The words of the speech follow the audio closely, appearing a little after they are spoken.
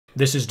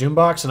This is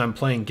Doombox, and I'm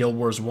playing Guild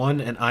Wars 1,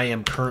 and I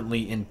am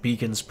currently in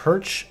Beacon's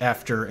Perch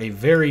after a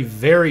very,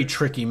 very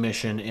tricky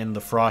mission in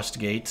the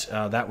Frostgate.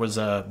 That was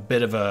a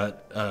bit of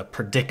a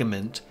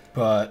predicament,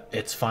 but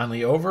it's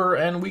finally over,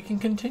 and we can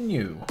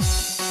continue.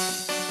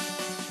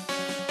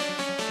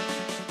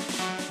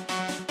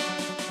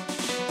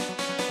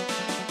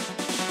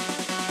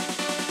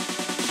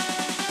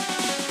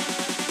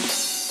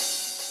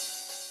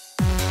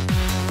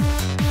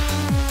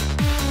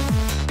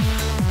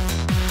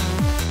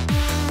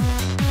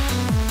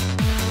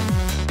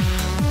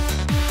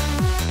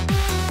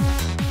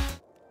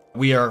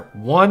 We are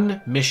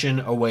one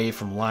mission away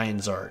from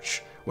Lion's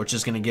Arch, which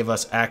is going to give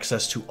us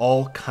access to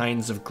all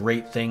kinds of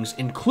great things,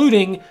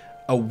 including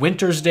a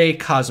Winter's Day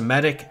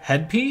cosmetic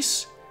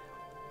headpiece,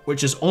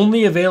 which is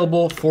only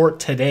available for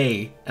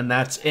today, and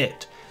that's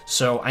it.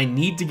 So I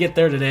need to get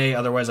there today,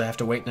 otherwise I have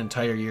to wait an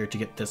entire year to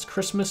get this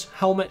Christmas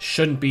helmet.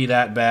 Shouldn't be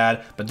that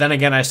bad, but then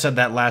again, I said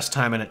that last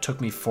time and it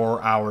took me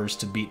 4 hours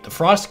to beat the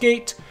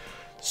Frostgate.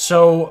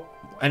 So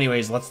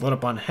anyways, let's load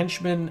up on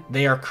Henchmen.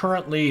 They are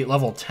currently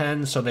level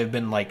 10, so they've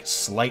been like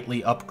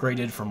slightly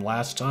upgraded from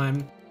last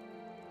time.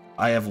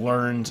 I have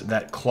learned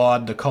that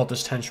Claude, the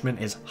cultist henchman,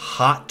 is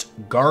hot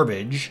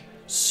garbage,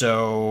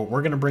 so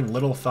we're going to bring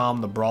Little Thom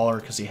the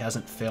Brawler because he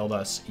hasn't failed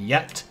us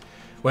yet.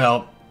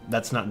 Well,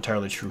 that's not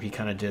entirely true. He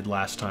kind of did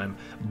last time,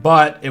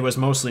 but it was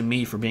mostly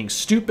me for being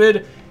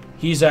stupid.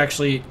 He's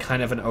actually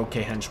kind of an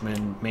okay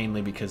henchman,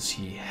 mainly because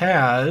he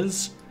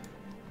has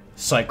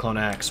Cyclone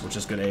Axe, which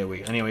is good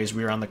AoE. Anyways,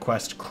 we are on the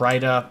quest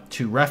Kryta,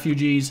 two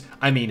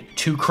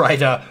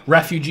Kryta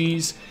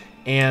refugees,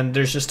 and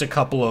there's just a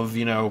couple of,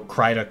 you know,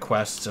 Kryta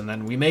quests, and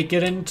then we make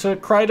it into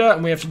Kryta,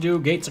 and we have to do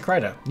Gates of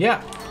Kryta.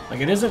 Yeah,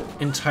 like, it isn't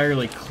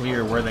entirely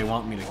clear where they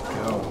want me to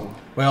go.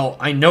 Well,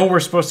 I know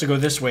we're supposed to go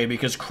this way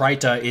because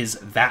Kryta is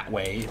that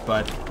way,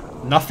 but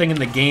nothing in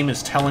the game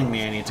is telling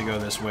me I need to go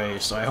this way,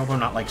 so I hope I'm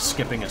not, like,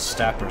 skipping a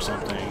step or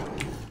something.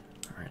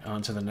 Alright,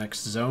 on to the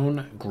next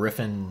zone.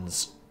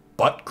 Griffin's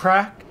Butt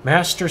Crack?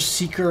 Master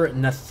Seeker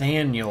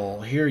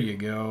Nathaniel. Here you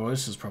go.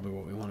 This is probably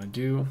what we want to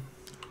do.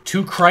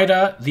 To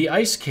Kryta, the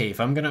Ice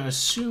Cave. I'm going to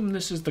assume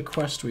this is the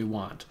quest we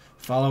want.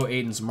 Follow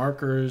Aiden's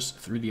markers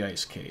through the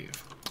Ice Cave.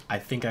 I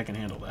think I can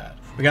handle that.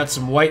 We got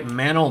some White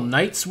Mantle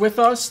Knights with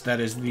us. That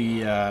is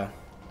the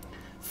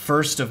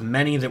first of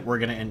many that we're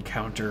going to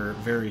encounter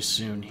very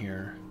soon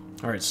here.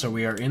 Alright, so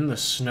we are in the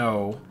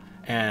snow,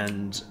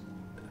 and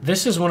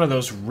this is one of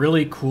those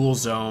really cool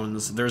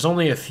zones. There's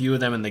only a few of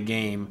them in the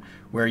game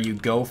where you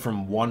go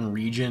from one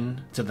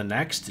region to the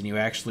next and you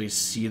actually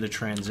see the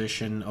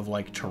transition of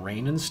like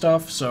terrain and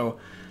stuff. So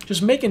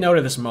just make a note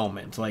of this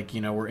moment. Like,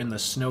 you know, we're in the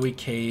snowy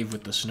cave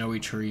with the snowy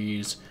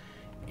trees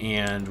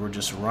and we're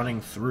just running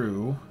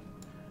through.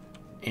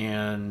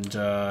 And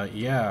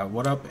yeah,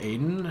 what up,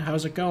 Aiden?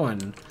 How's it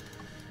going?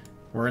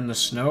 We're in the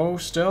snow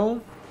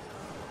still?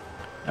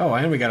 Oh,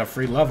 and we got a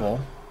free level.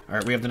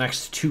 Alright, we have the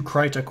next two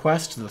Kryta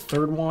quests, the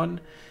third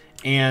one.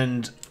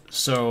 And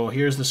so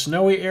here's the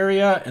snowy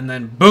area, and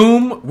then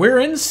boom, we're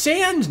in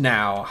sand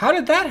now. How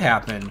did that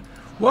happen?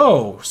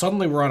 Whoa,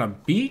 suddenly we're on a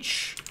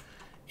beach,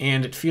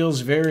 and it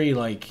feels very,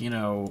 like, you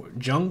know,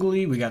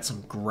 jungly. We got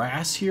some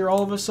grass here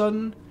all of a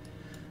sudden.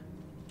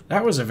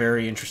 That was a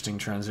very interesting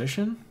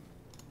transition.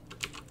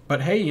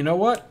 But hey, you know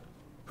what?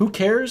 Who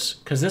cares?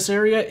 Because this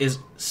area is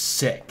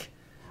sick.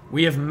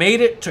 We have made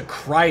it to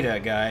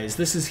Kryta, guys.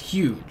 This is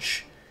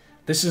huge.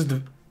 This is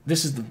the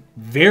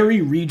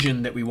very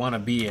region that we want to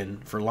be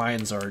in for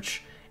Lion's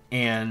Arch.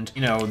 And,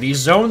 you know, these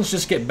zones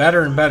just get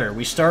better and better.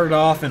 We started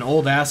off in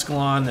Old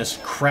Ascalon, this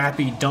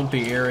crappy,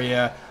 dumpy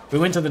area. We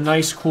went to the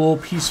nice, cool,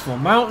 peaceful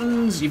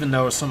mountains, even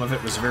though some of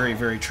it was very,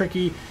 very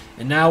tricky.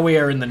 And now we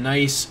are in the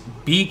nice,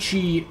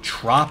 beachy,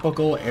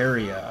 tropical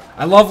area.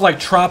 I love, like,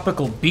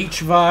 tropical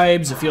beach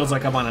vibes. It feels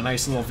like I'm on a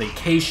nice little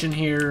vacation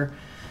here.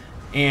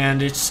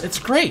 And it's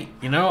great,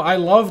 you know? I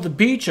love the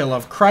beach, I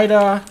love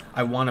Kryta,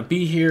 I want to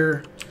be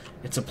here.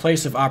 It's a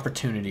place of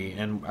opportunity,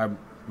 and I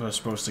was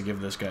supposed to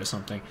give this guy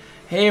something.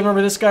 Hey,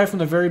 remember this guy from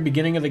the very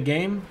beginning of the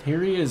game?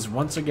 Here he is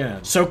once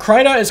again. So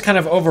Kryta is kind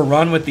of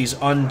overrun with these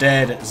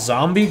undead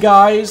zombie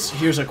guys.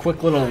 Here's a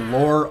quick little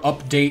lore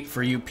update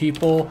for you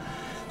people.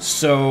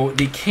 So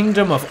the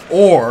Kingdom of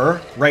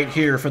Or, right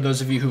here, for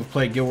those of you who've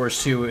played Guild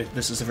Wars 2,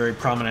 this is a very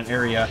prominent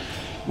area,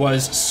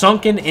 was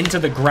sunken into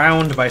the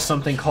ground by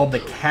something called the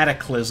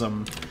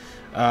Cataclysm.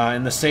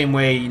 In the same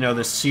way, you know,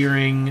 the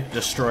Searing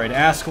destroyed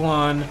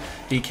Ascalon,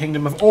 the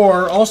Kingdom of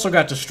Or also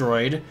got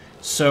destroyed,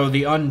 so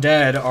the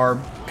undead are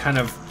kind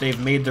of, they've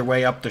made their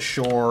way up the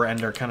shore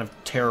and are kind of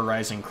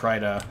terrorizing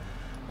Kryta.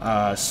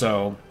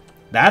 So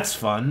that's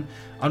fun.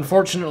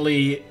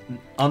 Unfortunately,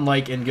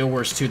 unlike in Guild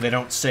Wars 2, they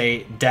don't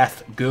say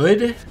death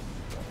good,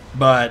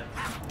 but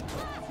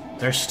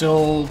they're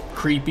still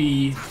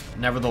creepy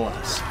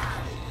nevertheless.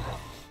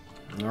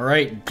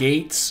 Alright,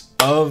 Gates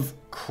of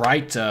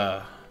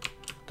Kryta.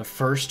 The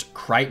first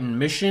Krytan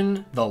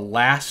mission, the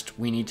last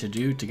we need to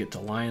do to get to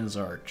Lion's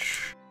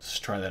Arch. Let's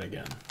try that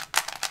again.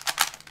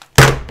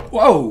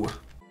 Whoa!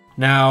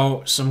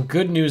 Now, some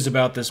good news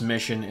about this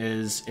mission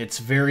is it's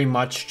very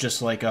much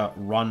just like a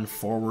run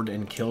forward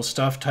and kill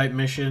stuff type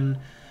mission.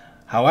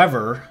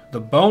 However, the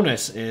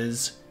bonus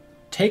is,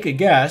 take a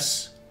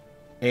guess,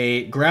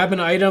 a grab an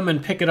item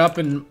and pick it up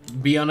and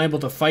be unable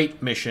to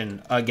fight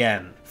mission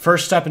again.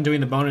 First step in doing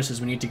the bonus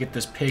is we need to get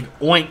this pig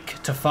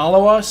Oink to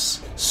follow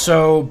us.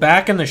 So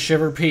back in the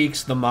Shiver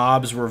Peaks, the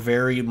mobs were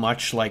very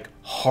much like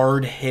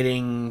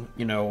hard-hitting,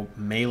 you know,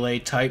 melee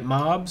type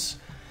mobs.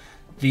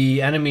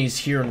 The enemies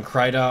here in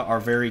Kryta are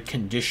very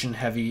condition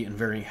heavy and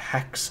very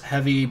hex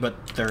heavy,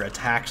 but their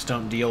attacks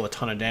don't deal a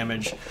ton of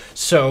damage.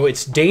 So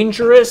it's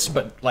dangerous,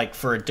 but like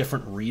for a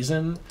different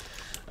reason.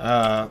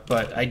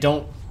 But I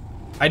don't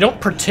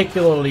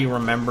particularly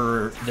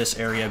remember this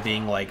area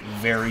being like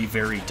very,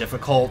 very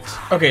difficult.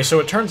 Okay,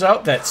 so it turns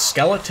out that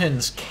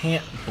skeletons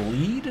can't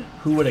bleed.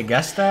 Who would have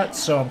guessed that?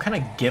 So I'm kind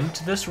of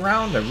gimped this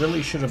round. I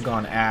really should have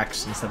gone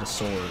axe instead of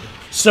sword.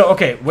 So,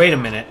 okay, wait a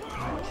minute.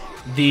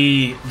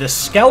 The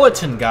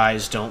skeleton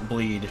guys don't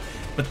bleed,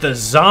 but the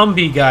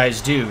zombie guys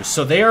do.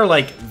 So they are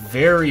like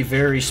very,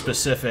 very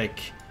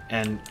specific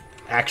and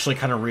actually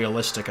kind of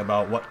realistic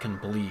about what can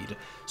bleed.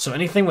 So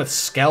anything with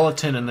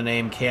skeleton in the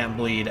name can't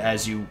bleed,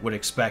 as you would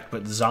expect,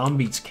 but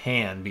zombies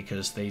can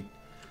because they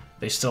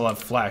still have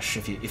flesh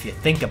if you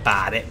think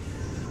about it.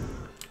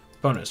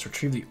 Bonus,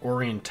 retrieve the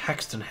Orient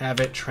text and have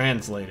it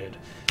translated.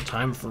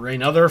 Time for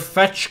another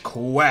fetch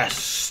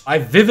quest. I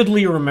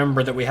vividly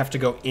remember that we have to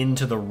go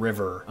into the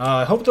river.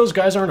 I hope those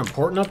guys aren't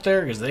important up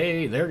there because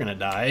they're gonna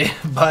die.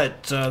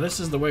 But this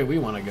is the way we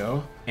want to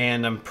go.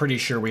 And I'm pretty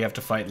sure we have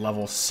to fight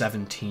level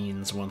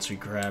 17s once we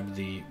grab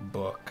the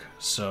book.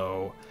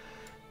 So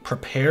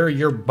prepare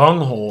your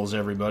bungholes,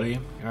 everybody.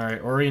 All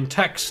right, Orient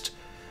text.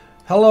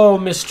 Hello,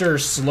 Mr.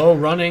 Slow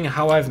Running.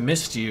 How I've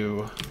missed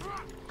you.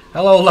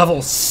 Hello, level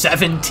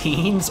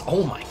 17s.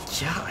 Oh my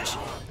gosh.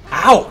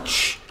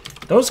 Ouch.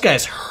 Those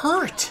guys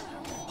hurt.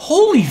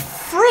 Holy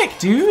frick,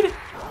 dude.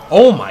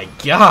 Oh my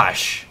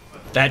gosh.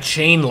 That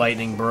chain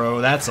lightning, bro.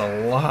 That's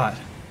a lot.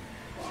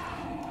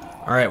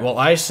 Alright, well,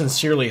 I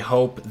sincerely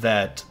hope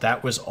that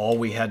that was all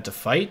we had to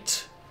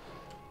fight.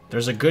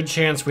 There's a good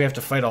chance we have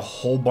to fight a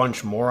whole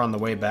bunch more on the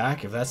way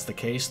back. If that's the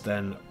case,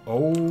 then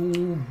oh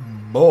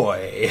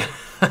boy.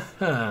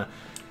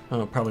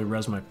 I'll probably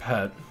res my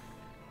pet.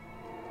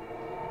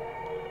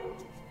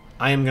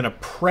 I am gonna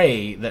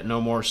pray that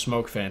no more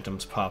smoke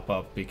phantoms pop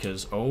up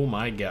because, oh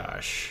my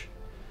gosh.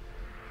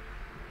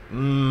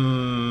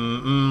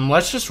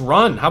 Let's just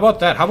run. How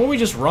about that? How about we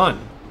just run?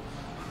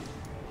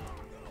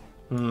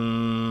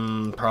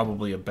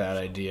 Probably a bad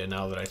idea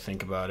now that I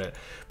think about it.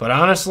 But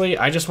honestly,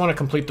 I just want to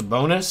complete the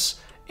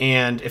bonus.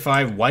 And if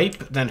I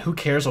wipe, then who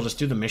cares? I'll just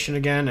do the mission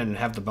again and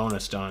have the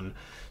bonus done.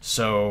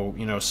 So,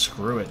 you know,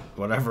 screw it.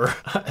 Whatever.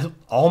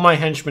 All my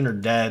henchmen are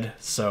dead,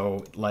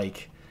 so,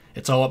 like,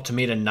 it's all up to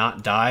me to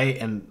not die,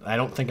 and I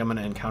don't think I'm going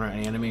to encounter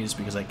any enemies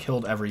because I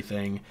killed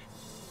everything.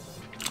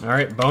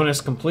 Alright, bonus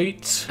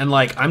complete. And,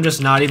 like, I'm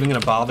just not even going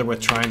to bother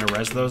with trying to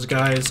res those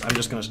guys. I'm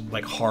just going to,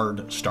 like,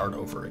 hard start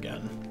over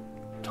again.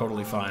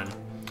 Totally fine.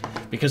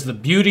 Because the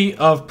beauty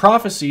of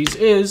Prophecies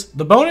is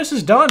the bonus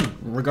is done,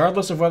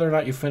 regardless of whether or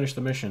not you finish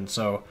the mission.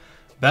 So,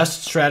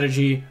 best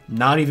strategy,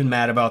 not even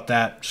mad about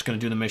that. Just going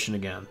to do the mission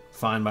again.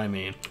 Fine by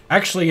me.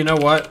 Actually, you know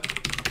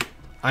what?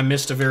 I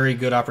missed a very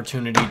good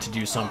opportunity to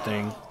do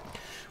something,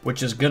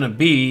 which is gonna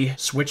be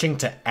switching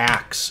to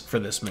axe for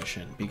this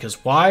mission.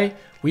 Because why?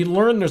 We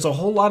learned there's a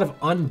whole lot of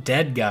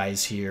undead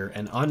guys here,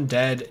 and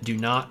undead do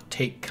not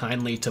take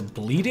kindly to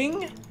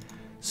bleeding.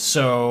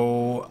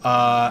 So,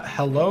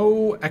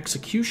 hello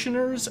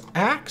Executioner's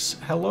Axe,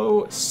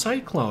 hello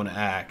Cyclone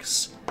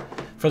Axe.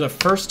 For the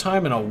first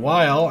time in a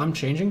while, I'm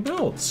changing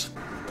builds.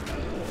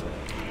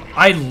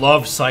 I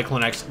love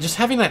Cyclone Axe. Just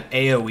having that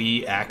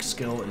AoE axe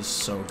skill is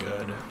so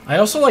good. I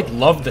also like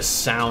love the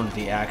sound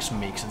the axe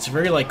makes. It's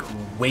very like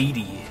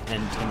weighty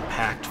and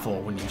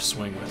impactful when you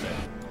swing with it.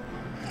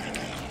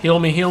 Heal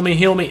me, heal me,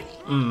 heal me.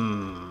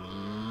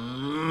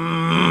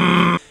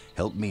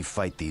 Help me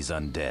fight these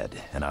undead,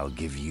 and I'll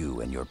give you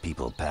and your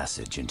people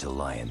passage into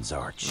Lion's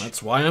Arch.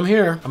 That's why I'm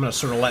here. I'm gonna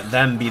sort of let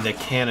them be the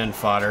cannon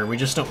fodder. We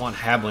just don't want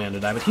Hablian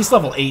to die, but he's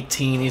level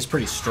 18. He's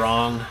pretty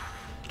strong.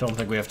 Don't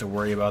think we have to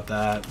worry about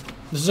that.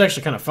 This is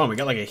actually kind of fun. We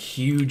got like a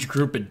huge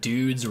group of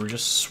dudes who are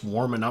just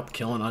swarming up,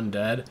 killing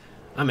undead.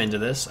 I'm into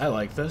this. I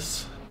like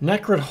this.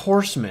 Necrid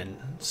Horsemen.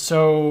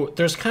 So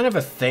there's kind of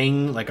a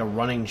thing, like a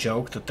running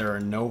joke, that there are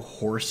no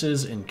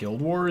horses in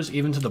Guild Wars,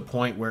 even to the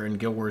point where in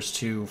Guild Wars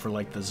 2, for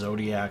like the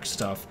Zodiac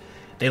stuff,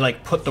 they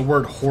like put the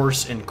word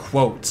horse in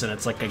quotes, and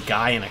it's like a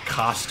guy in a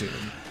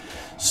costume.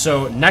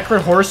 So,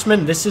 Necrid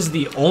Horsemen, this is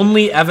the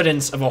only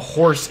evidence of a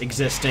horse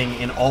existing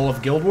in all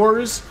of Guild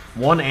Wars,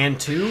 1 and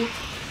 2.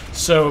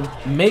 So,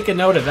 make a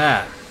note of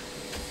that.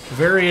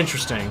 Very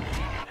interesting.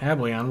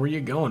 Hablion, where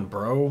you going,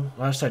 bro?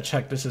 Last I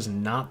checked, this is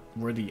not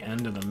where the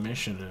end of the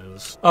mission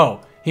is.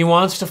 Oh, he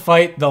wants to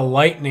fight the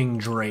Lightning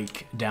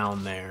Drake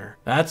down there.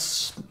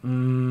 That's,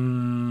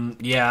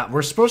 yeah,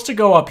 we're supposed to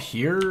go up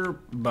here,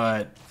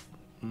 but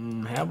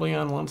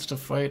Hableon wants to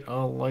fight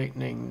a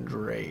Lightning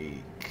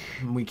Drake.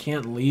 We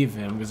can't leave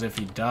him because if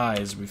he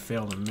dies, we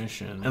fail the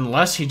mission.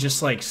 Unless he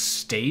just like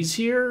stays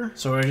here,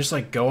 so I just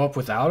like go up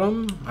without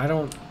him. I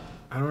don't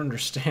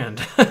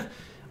understand.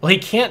 Well, he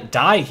can't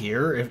die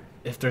here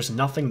if there's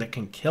nothing that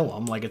can kill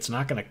him. Like it's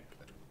not gonna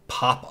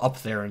pop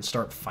up there and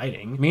start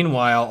fighting.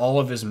 Meanwhile, all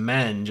of his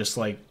men just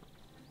like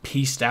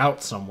pieced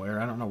out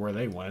somewhere. I don't know where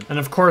they went. And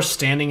of course,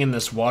 standing in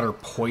this water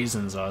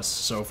poisons us,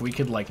 so if we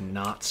could like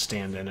not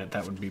stand in it,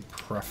 that would be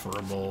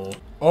preferable.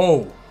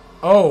 Oh,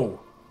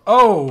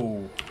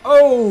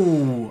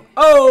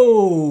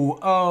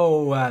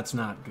 that's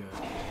not good.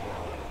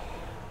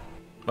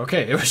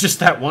 Okay, it was just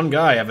that one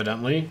guy,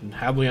 evidently. And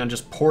Hableon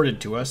just ported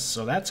to us,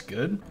 so that's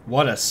good.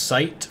 What a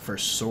sight for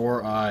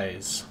sore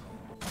eyes.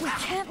 We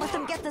can't let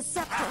them get the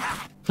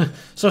scepter.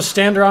 So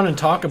stand around and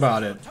talk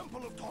about it.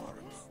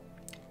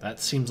 That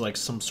seems like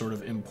some sort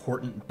of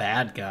important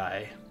bad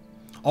guy.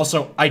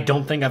 Also, I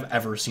don't think I've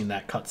ever seen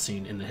that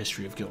cutscene in the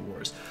history of Guild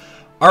Wars.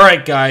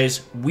 Alright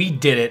guys, we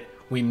did it.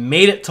 We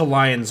made it to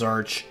Lion's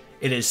Arch.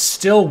 It is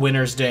still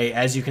Winter's Day,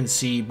 as you can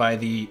see by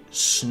the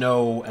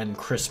snow and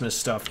Christmas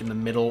stuff in the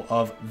middle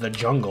of the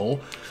jungle.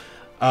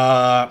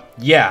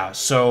 Yeah,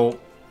 so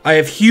I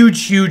have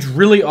huge,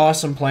 really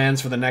awesome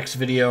plans for the next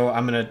video.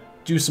 I'm going to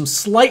do some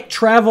slight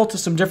travel to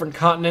some different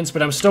continents,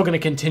 but I'm still going to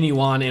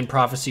continue on in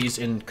Prophecies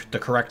in the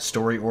correct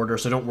story order,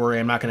 so don't worry,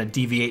 I'm not going to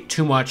deviate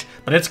too much,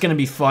 but it's going to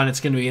be fun. It's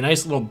going to be a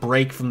nice little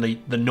break from the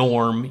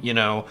norm, you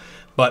know.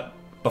 But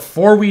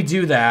before we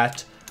do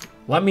that,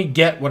 let me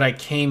get what I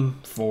came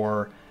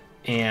for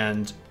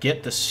and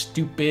get the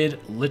stupid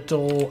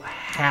little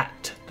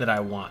hat that I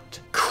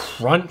want.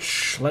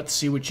 Crunch, let's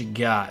see what you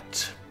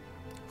got.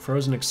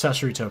 Frozen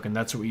accessory token,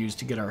 that's what we use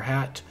to get our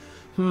hat.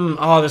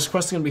 Oh, this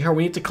quest is gonna be hard.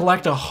 We need to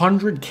collect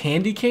 100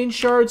 candy cane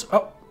shards.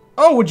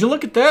 Oh, would you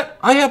look at that?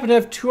 I happen to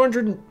have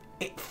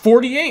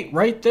 248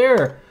 right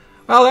there.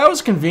 Well, that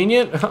was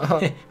convenient.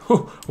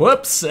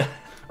 Whoops,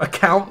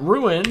 account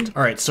ruined.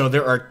 All right, so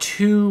there are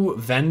 2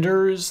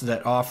 vendors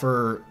that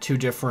offer 2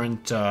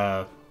 different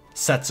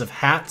sets of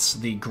hats,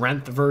 the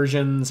Grenth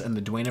versions and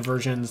the Dwayne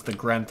versions. The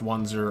Grenth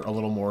ones are a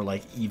little more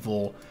like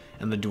evil,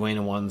 and the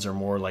Dwayne ones are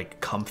more like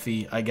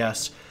comfy, I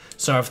guess.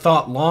 So I've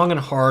thought long and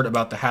hard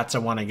about the hats I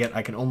want to get.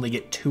 I can only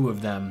get 2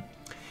 of them.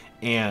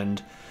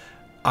 And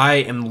I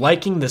am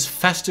liking this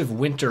festive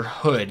winter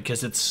hood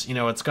because it's, you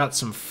know, it's got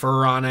some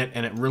fur on it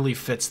and it really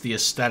fits the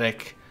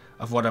aesthetic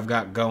of what I've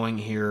got going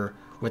here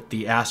with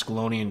the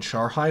Ascalonian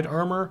Charhide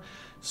armor.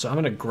 So I'm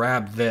going to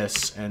grab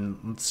this and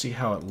let's see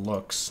how it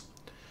looks.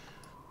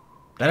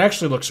 That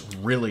actually looks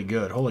really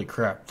good. Holy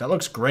crap. That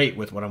looks great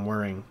with what I'm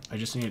wearing. I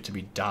just need it to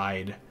be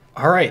dyed.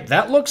 Alright,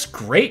 that looks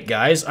great,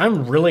 guys.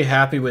 I'm really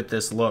happy with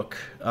this look.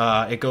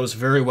 It goes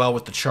very well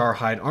with the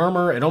Charhide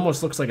armor. It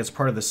almost looks like it's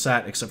part of the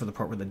set, except for the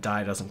part where the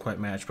dye doesn't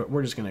quite match, but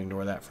we're just going to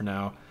ignore that for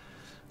now.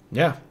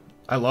 Yeah,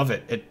 I love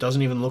it. It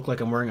doesn't even look like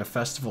I'm wearing a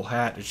festival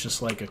hat. It's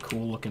just like a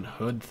cool-looking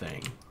hood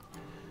thing.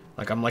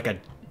 Like I'm like a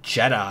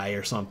Jedi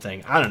or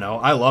something. I don't know.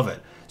 I love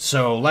it.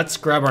 So let's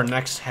grab our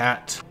next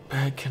hat.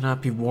 It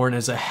cannot be worn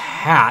as a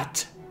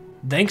hat.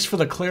 Thanks for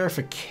the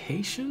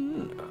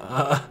clarification.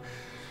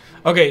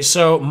 Okay,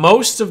 so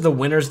most of the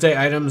Winter's Day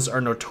items are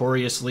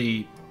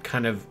notoriously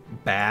kind of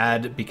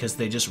bad because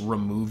they just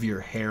remove your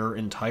hair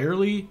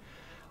entirely.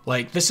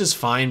 Like, this is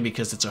fine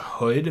because it's a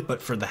hood,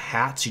 but for the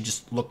hats, you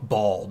just look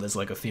bald as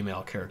like a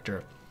female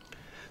character.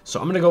 So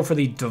I'm going to go for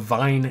the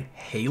Divine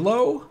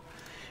Halo,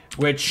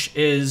 which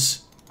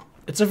is...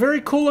 It's a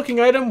very cool looking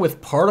item with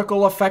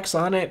particle effects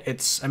on it.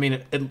 It's, I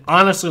mean, it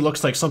honestly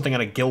looks like something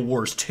out of Guild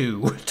Wars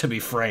 2, to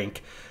be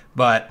frank.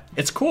 But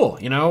it's cool,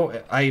 you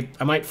know. I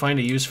might find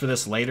a use for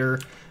this later,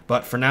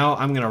 but for now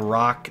I'm gonna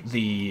rock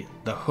the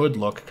hood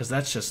look because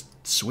that's just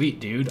sweet,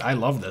 dude. I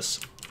love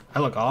this. I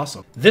look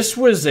awesome. This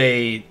was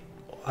a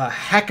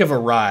heck of a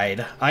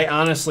ride. I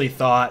honestly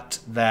thought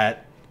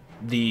that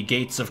the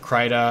Gates of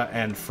Kryta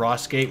and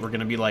Frostgate were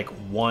gonna be like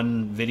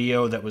one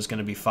video that was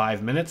gonna be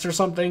 5 minutes or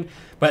something,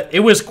 but it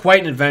was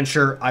quite an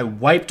adventure. I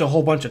wiped a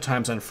whole bunch of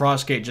times on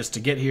Frostgate just to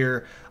get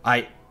here.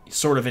 I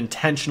sort of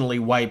intentionally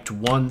wiped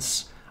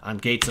once on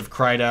Gates of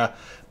Kryta,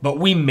 but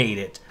we made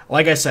it.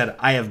 Like I said,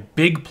 I have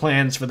big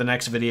plans for the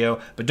next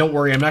video, but don't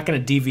worry, I'm not going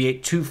to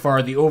deviate too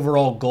far. The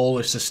overall goal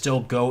is to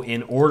still go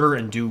in order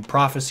and do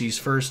Prophecies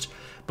first,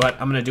 but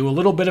I'm going to do a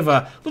little bit of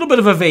a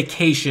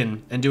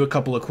vacation and do a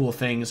couple of cool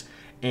things.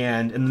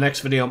 And in the next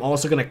video, I'm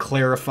also going to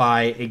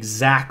clarify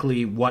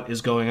exactly what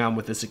is going on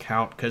with this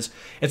account, because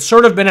it's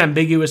sort of been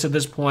ambiguous at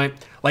this point.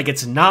 Like,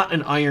 it's not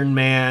an Iron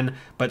Man,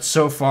 but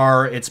so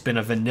far it's been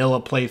a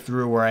vanilla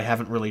playthrough where I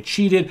haven't really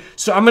cheated.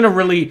 So I'm going to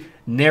really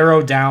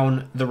narrow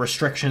down the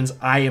restrictions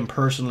I am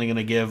personally going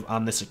to give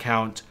on this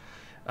account,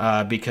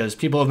 because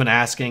people have been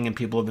asking and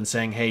people have been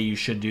saying, hey, you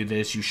should do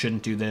this, you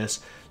shouldn't do this.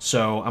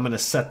 So I'm going to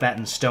set that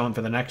in stone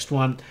for the next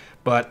one.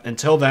 But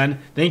until then,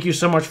 thank you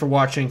so much for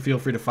watching. Feel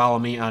free to follow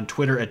me on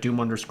Twitter at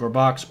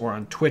Doom_box or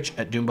on Twitch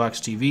at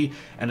DoomboxTV.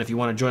 And if you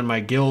want to join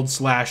my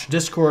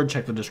guild/Discord,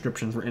 check the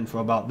description for info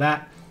about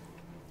that.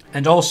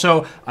 And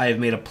also, I have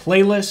made a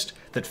playlist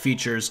that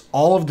features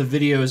all of the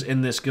videos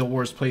in this Guild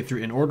Wars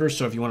playthrough in order.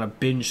 So if you want to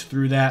binge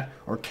through that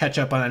or catch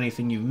up on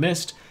anything you've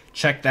missed,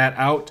 check that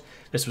out.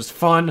 This was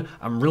fun.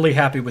 I'm really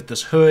happy with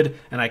this hood,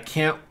 and I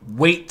can't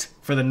wait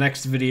for the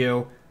next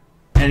video.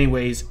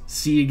 Anyways,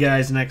 see you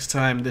guys next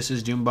time. This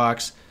is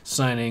Doombox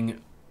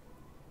signing